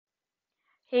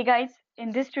Hey guys,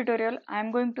 in this tutorial, I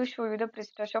am going to show you the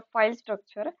Prestashop file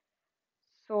structure.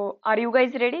 So, are you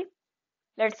guys ready?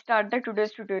 Let's start the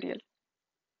today's tutorial.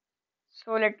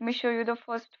 So, let me show you the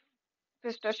first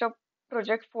Prestashop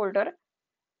project folder.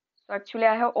 So, actually,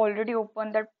 I have already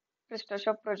opened that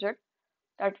Prestashop project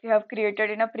that we have created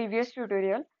in a previous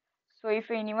tutorial. So,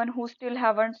 if anyone who still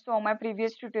haven't saw my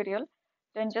previous tutorial,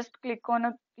 then just click on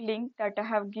a link that I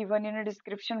have given in a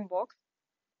description box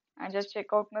and just check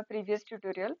out my previous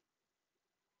tutorial.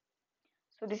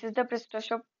 So, this is the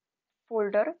Prestashop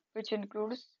folder which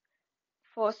includes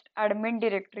first admin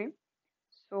directory.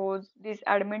 So this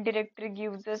admin directory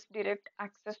gives us direct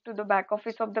access to the back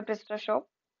office of the Prestashop.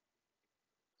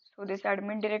 So this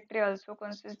admin directory also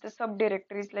consists the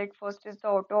subdirectories, like first is the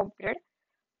auto upgrade,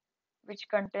 which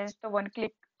contains the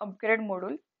one-click upgrade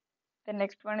module. The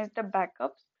next one is the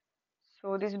backups.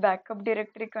 So this backup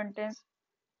directory contains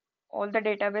all the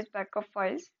database backup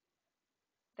files.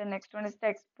 The next one is the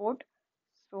export.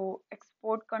 So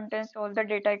export contains all the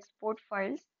data export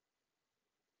files.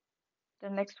 The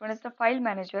next one is the file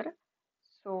manager.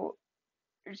 So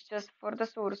it's just for the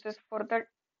sources for the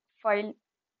files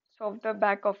of the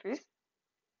back office.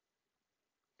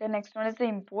 The next one is the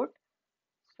import.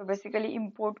 So basically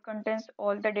import contains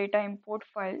all the data import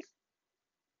files.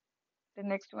 The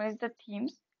next one is the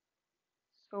themes.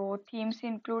 So themes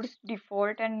includes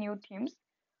default and new themes,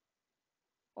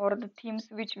 or the themes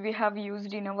which we have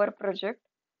used in our project.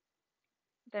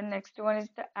 The next one is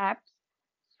the apps.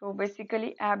 So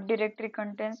basically app directory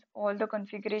contains all the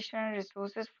configuration and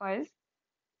resources files.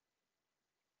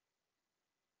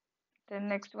 The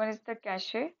next one is the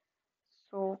cache.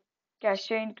 So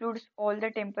cache includes all the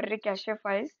temporary cache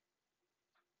files.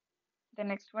 The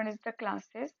next one is the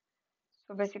classes.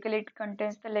 So basically it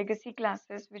contains the legacy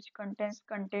classes, which contains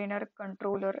container,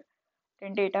 controller,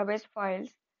 then database files,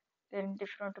 then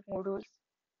different modules.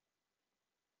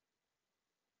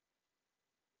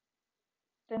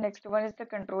 The next one is the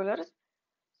controllers.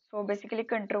 So basically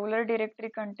controller directory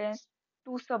contains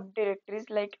two subdirectories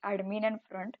like admin and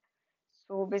front.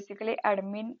 So basically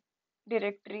admin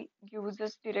directory gives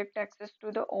us direct access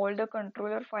to the all the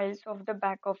controller files of the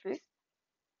back office.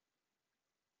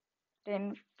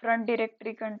 Then front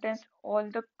directory contains all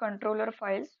the controller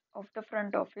files of the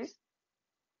front office.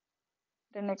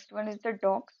 The next one is the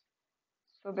docs.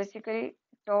 So basically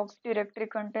docs directory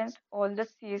contains all the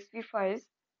CSV files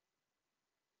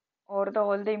or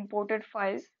all the imported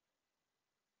files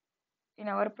in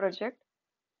our project.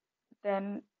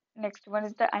 Then next one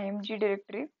is the Img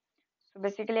directory. So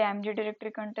basically Img directory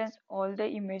contains all the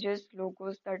images,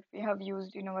 logos that we have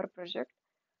used in our project.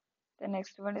 The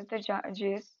next one is the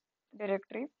JS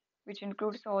directory, which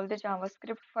includes all the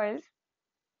JavaScript files.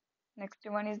 Next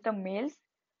one is the mails.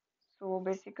 So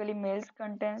basically mails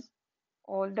contains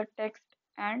all the text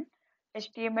and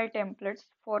HTML templates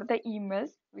for the emails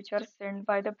which are sent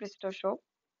by the Prestashop.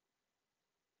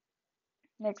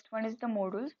 Next one is the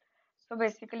modules. So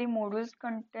basically modules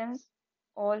contains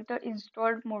all the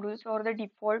installed modules or the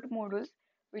default modules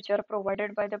which are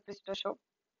provided by the Prestashop.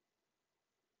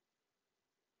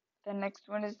 The next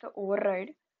one is the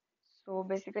override. So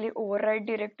basically override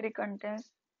directory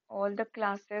contains all the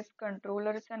classes,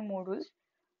 controllers and modules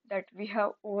that we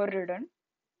have overridden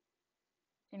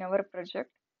in our project.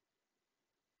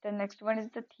 The next one is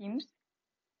the themes.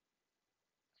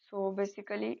 So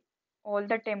basically all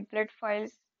the template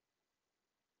files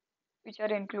which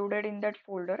are included in that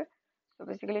folder. So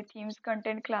basically themes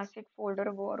contain classic folder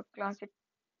or classic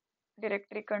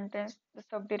directory contains the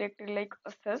subdirectory like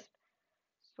assist.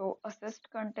 So assist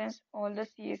contains all the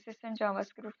CSS and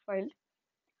JavaScript files.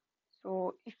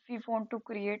 So if we want to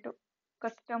create a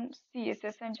custom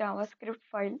CSS and JavaScript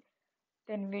file,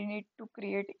 then we need to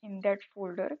create in that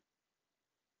folder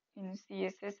in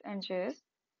CSS and JS.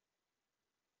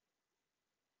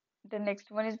 The next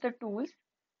one is the tools.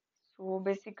 So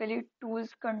basically tools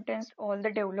contains all the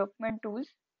development tools.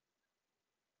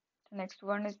 The next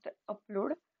one is the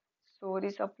upload. So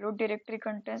this upload directory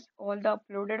contains all the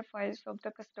uploaded files of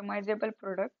the customizable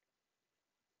product.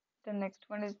 The next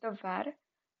one is the var.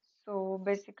 So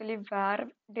basically var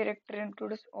directory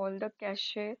includes all the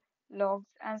cache, logs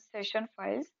and session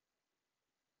files.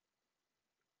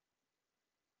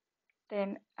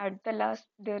 Then at the last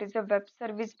there is a web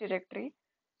service directory.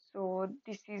 So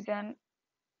this is an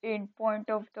endpoint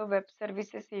of the web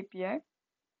services API.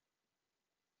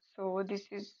 So this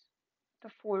is the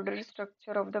folder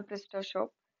structure of the Prestashop.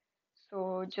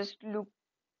 So just look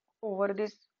over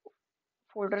this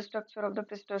folder structure of the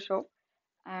Prestashop,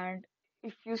 and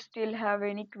if you still have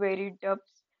any query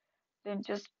doubts, then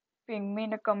just ping me in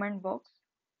the comment box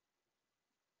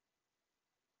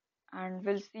and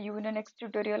we'll see you in the next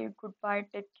tutorial. Goodbye,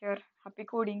 take care, happy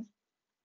coding.